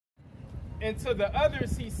And to the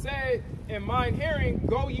others he said, in mine hearing,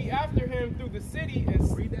 go ye after him through the city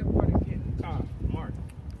and read that part again. Mark.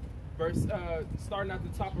 Starting at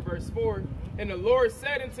the top of verse 4. And the Lord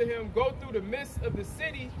said unto him, go through the midst of the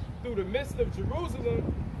city, through the midst of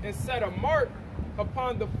Jerusalem, and set a mark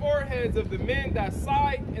upon the foreheads of the men that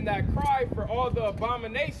sigh and that cry for all the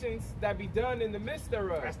abominations that be done in the midst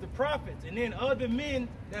thereof. That's the prophets. And then other men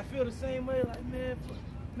that feel the same way, like, man,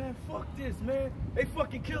 fuck this, man. They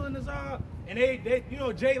fucking killing us all. And they you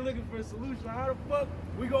know, Jay looking for a solution. Like, how the fuck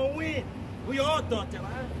we gonna win? We all thought that.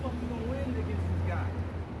 Like, how the fuck we gonna win against this guy?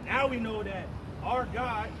 Now we know that our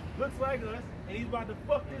God looks like us, and he's about to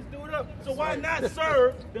fuck this dude up. So why not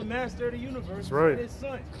serve the master of the universe and his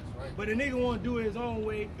son? But the nigga want to do it his own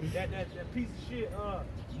way. That piece of shit,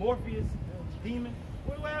 Morpheus, demon.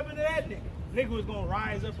 What happened to that nigga? Nigga was gonna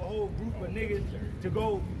rise up a whole group of niggas to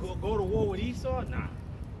go to war with Esau? Nah.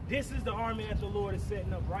 This is the army that the Lord is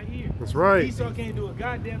setting up right here. That's right. Esau can't do a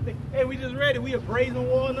goddamn thing. Hey, we just read it. We a brazen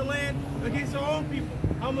war in the land against our own people.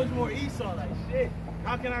 How much more Esau? Like, shit.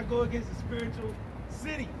 How can I go against a spiritual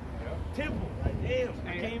city? Temple? Like, damn.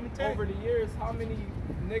 I can't even tell. Over the years, how many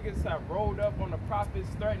niggas have rolled up on the prophets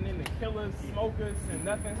threatening to kill us, smoke us, and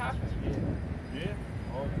nothing happened? Yeah.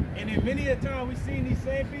 And then many a time we seen these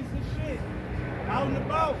same pieces of shit out and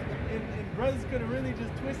about. And brothers could have really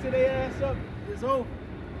just twisted their ass up. It's over.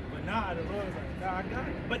 But nah, the Lord's like, nah, I got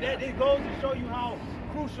it. But that it goes to show you how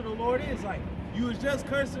crucial the Lord is. Like, you was just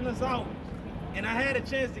cursing us out. And I had a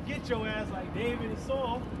chance to get your ass like David and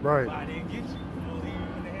Saul. Right. But I didn't get you. I'm gonna leave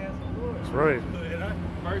you in the hands of the Lord. That's right.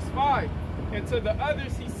 Verse 5. And to the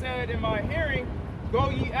others he said, in my hearing, go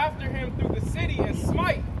ye after him through the city and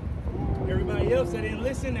smite. Everybody else that didn't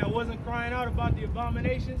listen, that wasn't crying out about the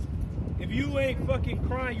abominations. If you ain't fucking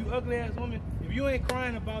crying, you ugly ass woman, if you ain't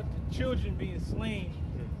crying about the children being slain,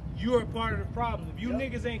 you're a part of the problem. If you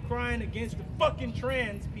niggas ain't crying against the fucking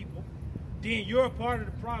trans people, then you're a part of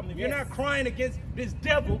the problem. If you're not crying against this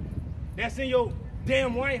devil that's in your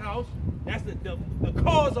damn White House, that's the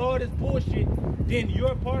cause of all this bullshit, then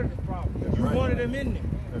you're a part of the problem. You wanted him in there.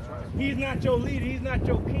 That's right. He's not your leader. He's not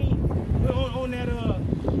your king. On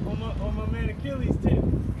my man Achilles tip.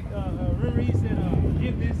 Remember he said,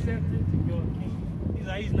 give this scepter to your king. He's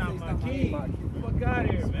like, he's not my king. Fuck out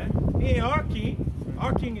of here, man. He ain't our king.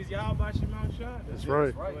 Our king is Yahweh Shemau Shah. That's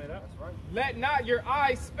right. That's right. Let not your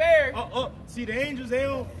eyes spare. See the angels, they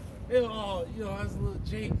don't, you know, that's a little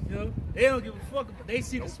Jake, you know. They don't give a fuck. They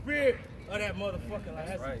see the spirit of that motherfucker. Like,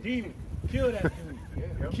 that's a demon. Kill that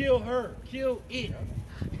dude. Kill her. Kill it.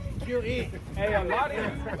 Kill it. Hey, a lot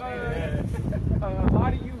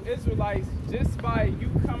of you Israelites, just by you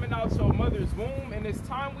coming out your mother's womb in this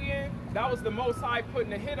time we in, that was the Most High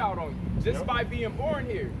putting a hit out on you. Just by being born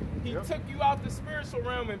here. He took you out the spiritual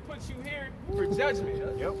realm and put you here for judgment.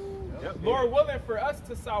 Lord willing, for us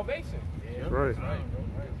to salvation. That's right.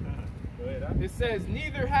 Right. It says,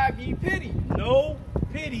 neither have ye pity. No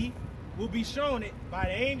pity will be shown it by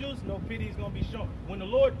the angels. No pity is going to be shown. When the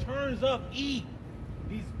Lord turns up these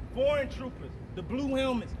foreign troopers, the blue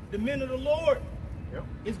helmets, the men of the Lord,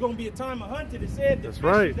 it's going to be a time of hunting. It said the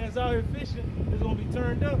fishers that's out here fishing is going to be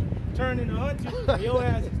turned up, turned into hunters. Your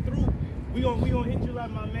ass is through. We gonna hit you like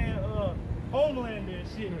my man Homelander and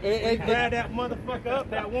shit. And grab that motherfucker up,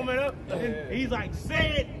 that woman up. And he's like,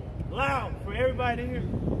 say it loud for everybody to hear.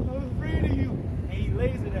 I'm afraid of you. And he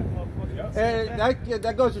lasered that motherfucker. And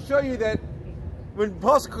that goes to show you that when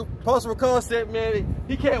Pastor McCall said, man,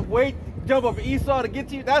 he can't wait to jump over Esau to get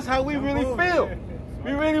to you, that's how we really feel.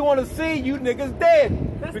 We really want to see you niggas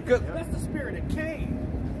dead. That's the spirit of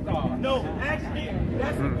Cain. No, actually,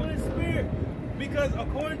 that's a good spirit. Because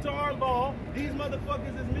according to our law, these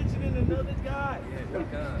motherfuckers is mentioning another God.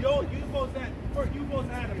 Yo, you supposed to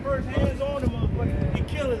have the first hands on the motherfucker and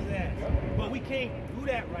kill his ass. But we can't do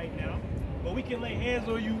that right now. But we can lay hands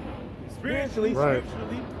on you spiritually. Like,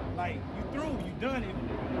 you through, you done it.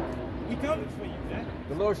 We coming for you, man.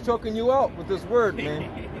 The Lord's choking you out with this word, man.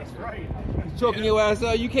 That's right. He's choking your ass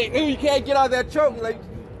out. You can't get out of that choke. Like,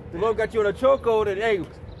 the Lord got you on a chokehold and, hey,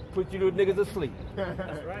 put you niggas to sleep.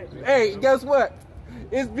 That's right. Hey, guess what?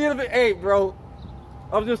 It's beautiful. Hey, bro,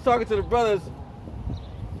 I was just talking to the brothers.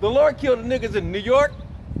 The Lord killed the niggas in New York,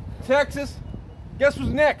 Texas. Guess who's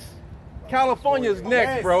next? California's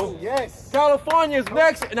next, bro. Yes. California's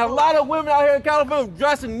next, and a lot of women out here in California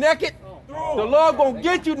dressing naked. The Lord gonna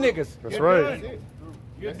get you niggas. That's right. Done.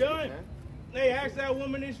 You're done. Hey, ask that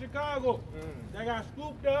woman in Chicago that got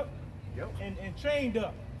scooped up and chained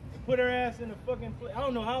up. Put her ass in a fucking place. I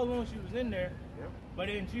don't know how long she was in there, but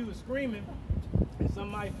then she was screaming, and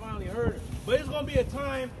somebody finally heard her. But it's gonna be a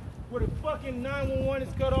time where the fucking 911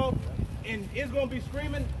 is cut off, and it's gonna be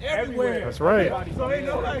screaming everywhere. That's right. So ain't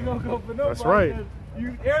nobody gonna go for nobody. That's right. 'cause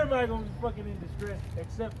everybody gonna be fucking in distress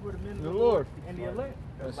except for the men of the Lord and the elect.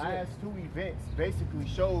 The last two events basically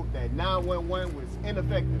showed that 911 was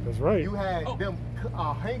ineffective. That's right. You had them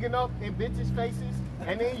hanging up in bitches' faces,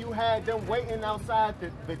 and then you had them waiting outside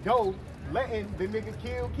the door, letting the nigga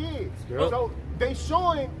kill kids. Yep. So they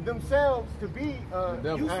showing themselves to be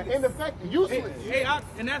ineffective, useless,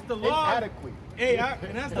 And that's the law. inadequate.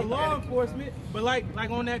 And that's the law enforcement. But like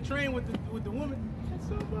on that train with the woman,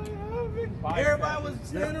 somebody help me. Everybody was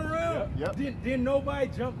standing around. Yep. Didn't nobody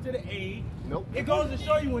jump to the aid. Nope. It goes to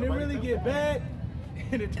show you when it really get bad,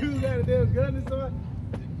 and the dude got a damn gun and stuff.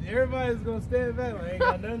 Everybody's gonna stand back like ain't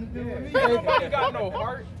got nothing to do with me. Nobody got no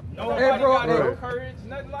heart. Nobody Hey, bro, got no right. courage.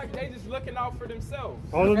 Nothing like they just looking out for themselves.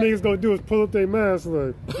 All the niggas gonna do is pull up their mask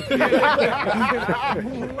like.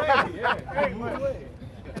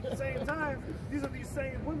 At the same time, these are these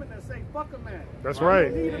same women that say, fuck a man. That's right. I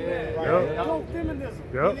don't need a man. Yep. No feminism.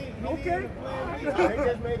 Yep. Okay. They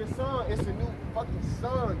just made a song. It's a new fucking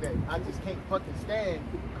song that I just can't fucking stand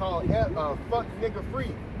called Fuck Nigga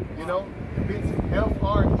Free. You know? The bitch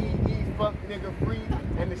F-R-E-E, Fuck Nigga Free.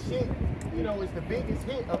 And the shit, you know, is the biggest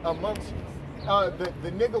hit amongst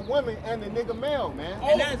the nigga women and the nigga male, man.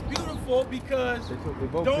 And that's beautiful because They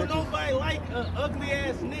both don't bitches. nobody like an ugly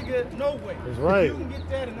ass nigga no way. That's right. You can get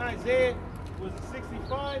that in Isaiah, was it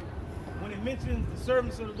 65? When it mentions the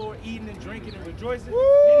servants of the Lord eating and drinking and rejoicing, then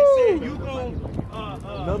it said you gon'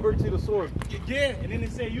 Number to the source. yeah, and then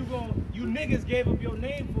it said you niggas gave up your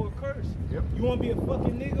name for a curse. Yep. You wanna be a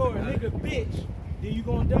fucking nigga or a nigga bitch, then you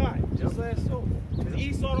gonna die. Just as so. Because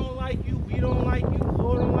Esau don't like you, we don't like you, the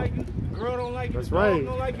Lord don't like you, the girl don't like you, That's the dog right.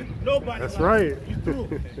 don't like you, nobody That's likes right. you. You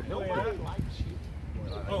through. Nobody likes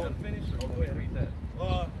you. Oh, finish? Oh, go ahead, read that.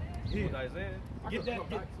 Yeah. Isaiah.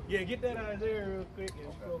 Get that Isaiah real quick and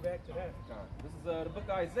we'll go back to that. This is the book of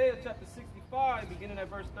Isaiah, chapter 65, beginning at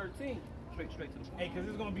verse 13. Straight to the point. Hey, because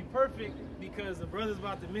it's going to be perfect because the brother's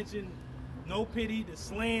about to mention no pity, the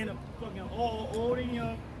slaying of fucking all old and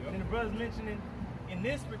young. And the brother's mentioning in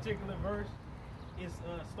this particular verse is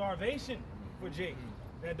starvation for Jake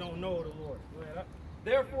that don't know the Lord. Go ahead.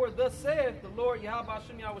 Therefore, thus saith the Lord Yahweh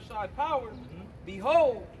Shem Yahushai power,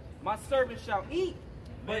 Behold, my servants shall eat,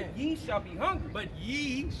 but ye shall be hungry. But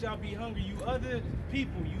ye shall be hungry, you other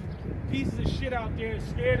people, you pieces of shit out there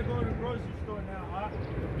scared to go to the grocery store now, huh?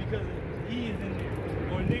 Because ye is in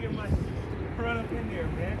there. Or a nigga might run up in there,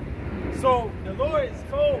 man. So the Lord is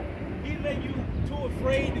told, he make you too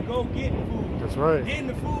afraid to go get food. That's right. Then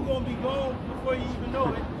the food gonna be gone before you even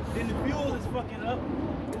know it. Then the fuel is fucking up.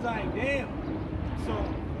 It's like, damn. So,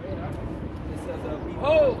 It says,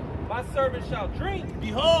 Behold, my servants shall drink.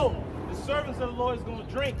 behold, the servants of the Lord is going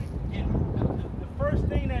to drink. And the first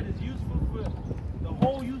thing that is useful for the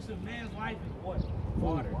whole use of man's life is what?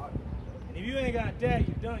 Water. And if you ain't got that,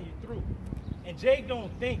 you're done, you're through. And Jake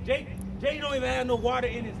don't think. Jake don't even have no water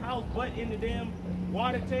in his house but in the damn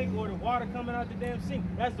water tank or the water coming out the damn sink.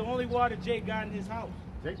 That's the only water Jake got in his house.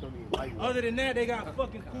 Jake don't even like you. Other than that, they got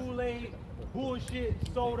fucking Kool-Aid, bullshit,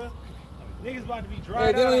 soda. Niggas about to be dry.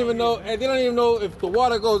 Hey, they don't even know. Hey, they don't even know if the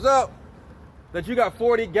water goes up that you got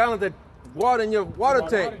 40 gallons of water in your water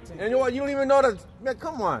tank, and you don't even know that. Man,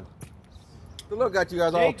 come on. The Lord got you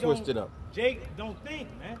guys all twisted up. Jake don't think,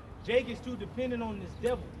 man. Jake is too dependent on this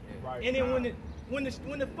devil. Right. And then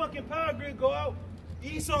when the fucking power grid go out,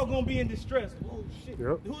 Esau gonna be in distress. Oh shit.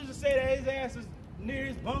 Yep. Who's to say that his ass is near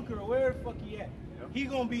his bunker or where the fuck he at? He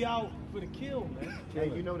gonna be out for the kill, man.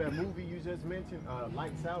 Hey, you know that movie you just mentioned,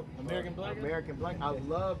 Lights Out? American Black? American Black. I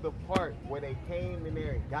love the part where they came in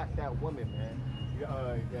there and got that woman, man.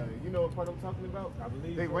 You know what part I'm talking about? I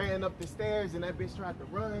believe they so. ran up the stairs and that bitch tried to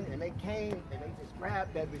run and they came and they just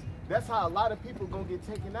grabbed that bitch. That's how a lot of people gonna get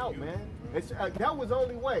taken out, man. It's, that was the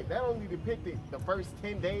only way. That only depicted the first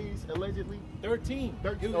 10 days, allegedly. 13.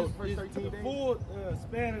 13, It was, first 13 the days? full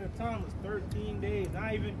span of the time was 13 days.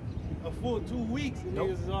 Not even a full 2 weeks. The Nope.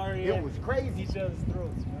 niggas is already It at was crazy. each other's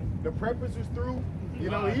throats, man. The preppers was through.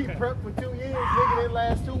 You know, he prepped for 2 years, nigga, didn't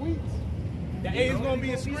last 2 weeks. That is gonna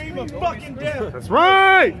be a scream of fucking death. That's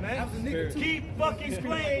right. Man. Keep fucking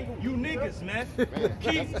playing, you niggas, man.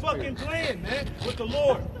 Keep fucking playing, man, with the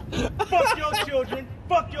Lord. Fuck your children,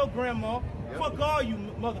 fuck your grandma, fuck all you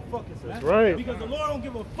motherfuckers, man. That's right. Because the Lord don't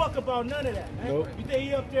give a fuck about none of that, man. Nope. You think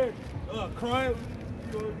he up there crying?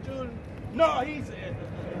 No, he's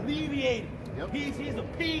alleviated. Yep. He's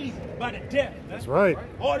appeased by the death. Man. That's right.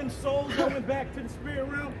 All them souls going back to the spirit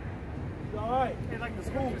realm. All right. And like the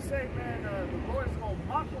scriptures say, man, the Lord's gonna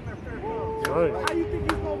mock them if they're good. Right. How you think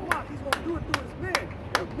he's gonna mock? He's gonna do it through his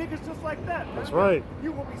men. niggas just like that, man. That's right.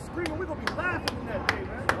 You gonna be screaming, we gonna be laughing in that day,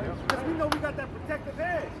 man. Because we know we got that protective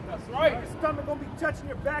edge. That's right. Your stomach gonna be touching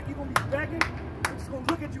your back, you gonna be begging. We're just gonna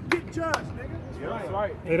look at you get judged, nigga. That's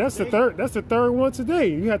right. Hey, that's the third. That's the third one today.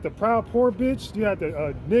 You had the proud poor bitch. You had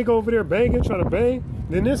the nigga over there banging, trying to bang.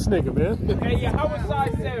 Then this nigga, man. And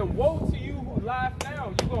Yahweh said, "Woe to you who laugh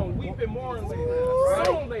now. You gonna weep and mourn later.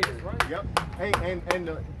 Soon later." Right? Yep. Hey, and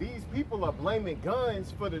these people are blaming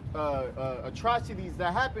guns for the atrocities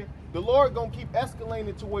that happen. The Lord gonna keep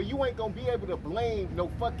escalating to where you ain't gonna be able to blame no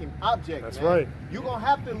fucking object. That's man. right. You gonna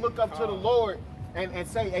have to look up to the Lord and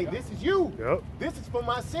say, hey, this is you. Yep. This is for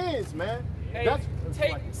my sins, man. Hey,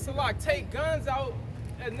 take guns out.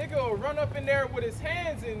 A nigga will run up in there with his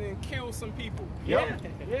hands and kill some people. Yep.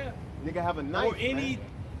 Yeah. Nigga have a knife. Or anything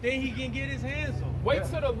he can get his hands on. Wait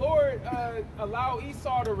till the Lord allow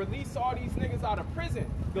Esau to release all these niggas out of prison.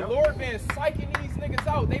 The Lord been psyching these niggas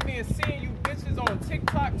out. They been seeing you bitches on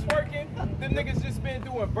TikTok twerking. Them niggas just been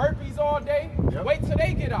doing burpees all day. Yep. Wait till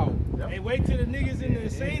they get out. Hey, wait till the niggas in the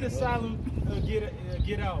insane asylum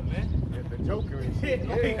get out, man. Yeah, the Joker and shit.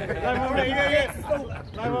 like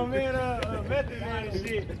my man, Method Man and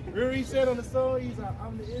shit. Remember he said on the song, he's like,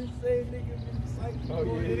 I'm the insane nigga in the psych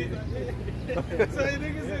ward. So the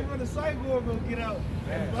niggas in the psych ward gonna get out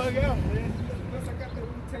and bug out, man. Plus I got that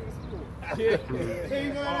Wu-Tang school. Hey,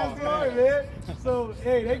 you know that story, man. So,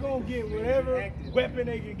 hey, they gonna get whatever weapon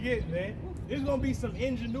they can get, man. There's gonna be some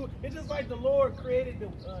ingenuity. It's just like the Lord created the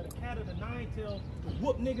cat of the nine tails to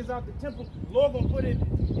whoop niggas out the temple. The Lord gonna put it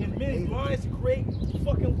in men's minds to create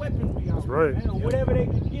fucking weaponry out. That's right. Man, or whatever they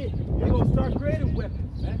can get. They gonna start creating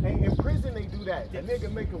weapons, man. Hey, in prison they do that. A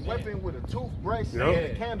nigga make a weapon with a toothbrush Yep. and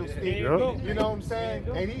a candlestick. There you You go. know what I'm saying?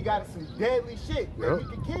 And he got some deadly shit that he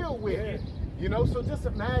can kill with. You know, so just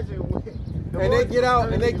imagine when And they get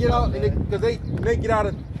out, and they get out, and because they get out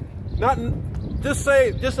of nothing. Just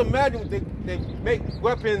imagine they make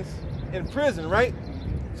weapons in prison, right?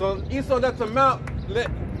 So Esau lets them out,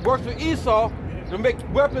 works with Esau to make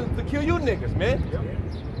weapons to kill you niggas, man.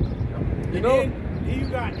 You know? Then you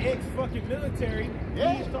got ex-fucking military.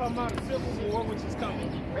 Yeah. He's talking about a civil war, which is coming.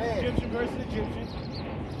 Man. Egyptian versus Egyptian.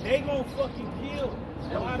 They gonna fucking kill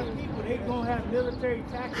a lot of people. They gonna have military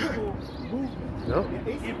tactical movements. Yep.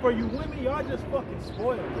 And for you women, y'all just fucking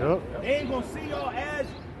spoiled. Yep. They ain't gonna see y'all as.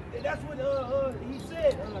 That's what he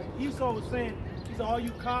said. Esau was saying. He said, all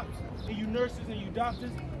you cops and you nurses and you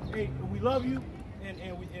doctors, hey, we love you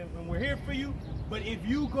and we're here for you. But if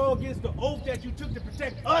you go against the oath that you took to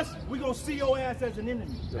protect us, we're going to see your ass as an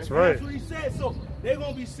enemy. That's right. That's what he said. So they're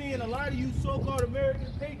going to be seeing a lot of you so-called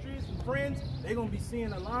American patriots and friends, they're going to be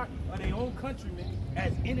seeing a lot of their own countrymen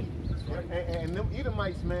as enemies. Right? And them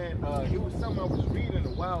Edomites, man, it was something I was reading a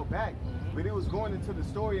while back, but it was going into the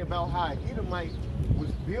story about how an Edomite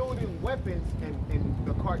was building weapons and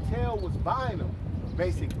the cartel was buying them,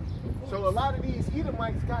 basically. So a lot of these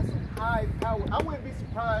Edomites got some high power. I wouldn't be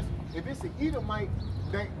surprised if it's an Edomite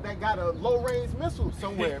that got a low-range missile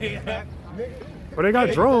somewhere. But they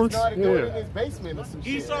got drones. Started going in Yeah. his basement or some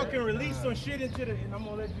shit. Esau can release some shit into the, and I'm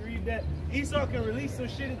gonna let you read that. Esau can release some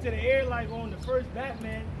shit into the air like on the first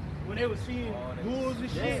Batman when they were seeing ghouls and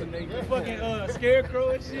shit, Yeah. fucking scarecrow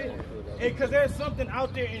and shit. Because there's something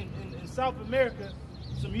out there in South America.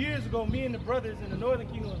 Some years ago, me and the brothers in the Northern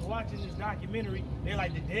Kingdom was watching this documentary. They're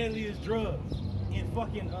like the deadliest drugs in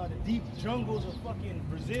fucking the deep jungles of fucking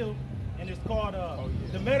Brazil. And it's called,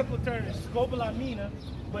 the medical term is scopolamina,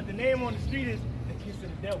 but the name on the street is the kiss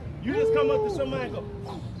of the devil. You just come up to somebody and go,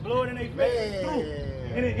 blow it in their face, Man.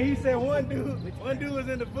 and then he said one dude was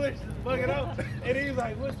in the bush just fucking out, and he was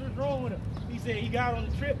like, what's wrong with him? He said he got on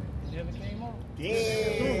the trip, never came home.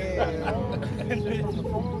 Yeah.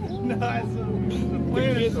 Nah, it's a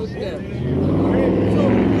plan. So you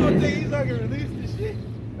gonna think he's not gonna release this shit?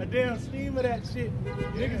 A damn steam of that shit.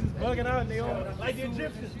 Niggas is bugging out and they all, like the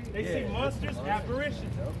Egyptians, they see monsters,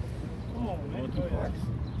 apparitions. Come on, man. Go ahead.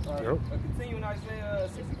 Yep. Continuing Isaiah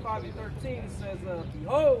 65:13, it says,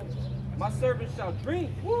 behold, my servants shall drink,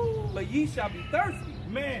 but ye shall be thirsty.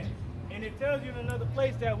 Man, and it tells you in another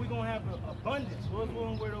place that we're gonna have an abundance. What's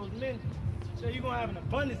one where those men say you're gonna have an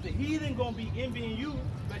abundance? The heathen gonna be envying you,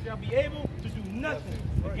 but y'all be able to do nothing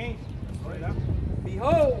against you. Right?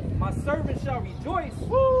 Behold, my servants shall rejoice,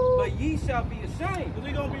 but ye shall be ashamed. Because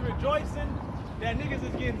we gonna be rejoicing that niggas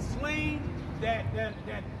is getting slain, that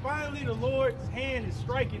finally the Lord's hand is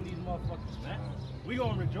striking these motherfuckers, man. We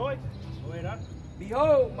gonna rejoice. Go ahead,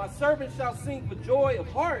 Behold, my servants shall sing for joy of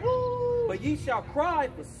heart, but ye shall cry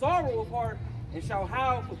for sorrow of heart, and shall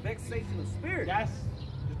howl for vexation of spirit. That's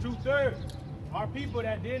the 2/3. Our people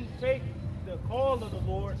that didn't take the call of the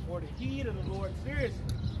Lord or the heed of the Lord seriously.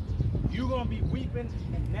 you gonna be weeping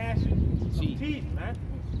and gnashing of teeth, man.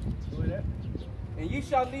 Go ahead. And ye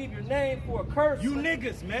shall leave your name for a curse. You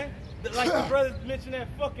niggas, man. Like the brothers mentioned that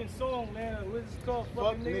fucking song, man. What's it called?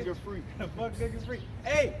 Fuck nigga free. Fuck nigga free.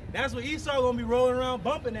 Hey, that's what Esau gonna be rolling around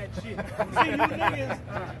bumping that shit. See, you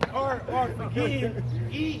niggas are forgetting.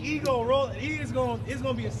 He gonna roll. It's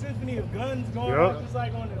gonna be a symphony of guns going on, just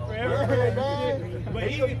like on the Forever. But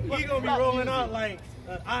he gonna be rolling out like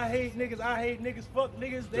I hate niggas, fuck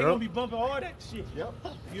niggas. They gonna be bumping all that shit. Yep.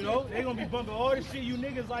 You know, they gonna be bumping all the shit you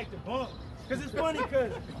niggas like to bump. Cause it's funny,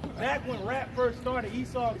 cause back when rap first started,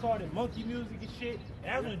 Esau called it monkey music and shit. And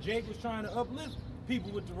that's when Jake was trying to uplift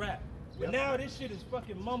people with the rap. But now this shit is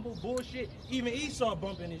fucking mumble bullshit. Even Esau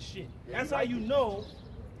bumping this shit. That's how you know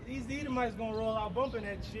these Edomites gonna roll out bumping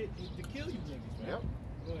that shit to kill you niggas, man. Yep.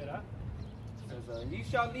 Go ahead, Says, ye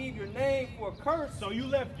shall leave your name for a curse. So you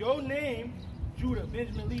left your name, Judah,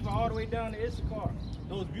 Benjamin, Levi, all the way down to Issachar.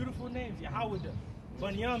 Those beautiful names, Yehoiada,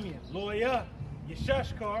 Bunyamin, Loya,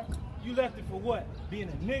 Yeshashkar. You left it for what? Being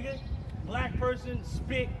a nigga, black person,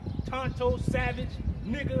 spick, tonto, savage,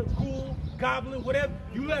 nigga, ghoul, goblin, whatever.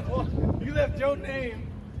 You left your name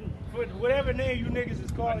for whatever name you niggas is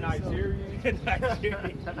calling Nigerian.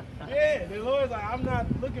 Nigerian. Yeah, the Lord's like, I'm not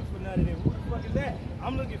looking for none of them. Who the fuck is that?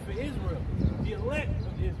 I'm looking for Israel, the elect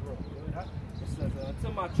of Israel. It says, to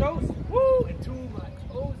my chosen. Woo! And to my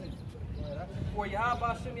chosen. For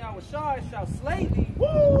Yahweh Shem Yahushai shall slay thee,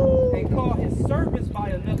 Woo! and call his servants by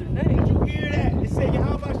another name. Did you hear that? It said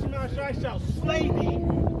Yahweh Shem Yahushai shall slay thee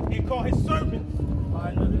and call his servants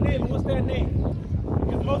by another name. What's that name?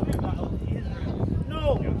 Because most people are like, Israel.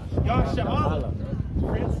 No, Yahshua,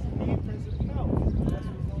 Prince of the power. That's what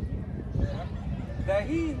it's gonna be. That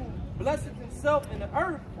he who blesseth himself in the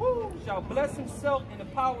earth shall bless himself in the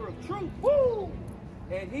power of truth. Woo!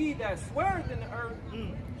 And he that sweareth in the earth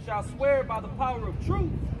shall swear by the power of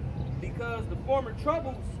truth, because the former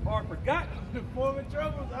troubles are forgotten. The former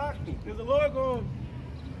troubles, because the Lord going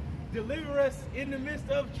to deliver us in the midst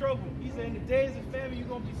of trouble. He said, in the days of famine, you're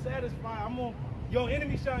going to be satisfied. Your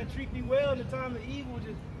enemy shall entreat thee well in the time of evil.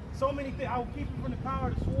 Just so many things. I will keep you from the power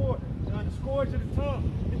of the sword, the scourge of the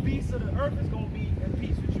tongue. The beasts of the earth is going to be at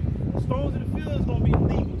peace with you. The stones of the field is going to be in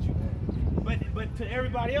league with you. But to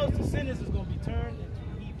everybody else, the sinners is going to be turned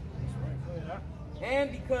into evil. Go ahead,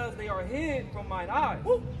 And because they are hid from mine eyes.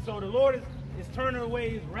 Woo. So the Lord is turning away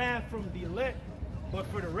his wrath from the elect, but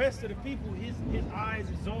for the rest of the people, his eyes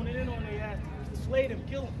is zoning in on their ass to slay them,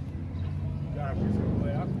 kill them.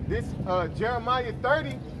 This Jeremiah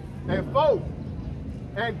 30 and 4.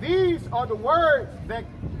 And these are the words that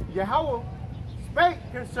Yahweh spake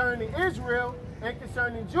concerning Israel and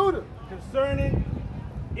concerning Judah. Concerning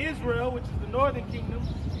Israel, which is the northern kingdom,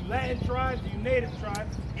 you Latin tribes, you native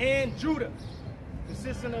tribes, and Judah,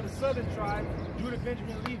 consisting of the southern tribes, Judah,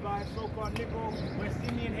 Benjamin, Levi, so-called Negro, West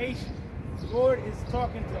Indian, Haitian. The Lord is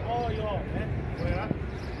talking to all y'all, man.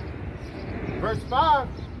 Verse 5.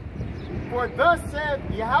 For thus said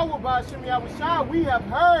Yahweh by Hashem Yahushua, we have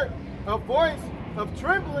heard a voice of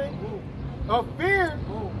trembling, of fear,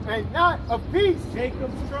 and not of peace.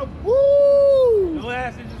 Jacob's trouble. Woo! The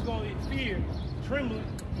last is just going to be fear, trembling,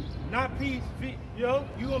 not peace. You're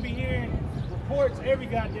going to be hearing reports every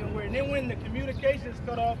goddamn word. And then when the communication is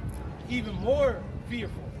cut off, even more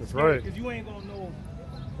fearful. That's right. Because you ain't going to know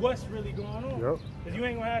what's really going on. Yep. Because you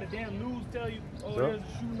ain't going to have the damn news tell you, oh, there's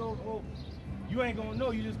a shooting over. Oh, you ain't going to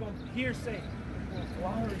know. You're just going to hear say, oh,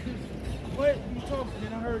 I heard this. What? You talking? And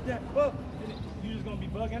then I heard that. Oh, you're just going to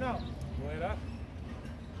be bugging out. Go ahead, up.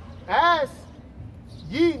 Ask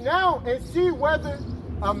ye now and see whether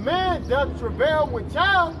a man doth travail with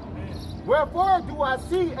child. Wherefore do I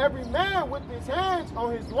see every man with his hands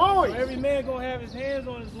on his loins? So every man gonna have his hands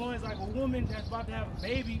on his loins like a woman that's about to have a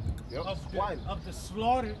baby of the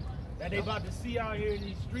slaughter that they about to see out here in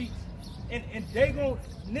these streets. And they gon'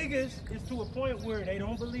 niggas is to a point where they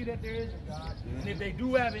don't believe that there is a God. And if they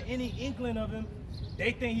do have any inkling of him,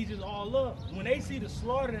 they think he's just all love. When they see the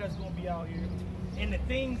slaughter that's gonna be out here and the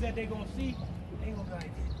things that they gonna see, they gonna be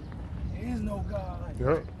like, there is no God. Like,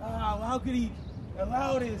 Yep. how could he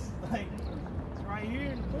allow this? Like, it's right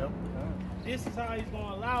here in the book. This is how he's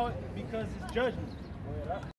gonna allow it because it's judgment.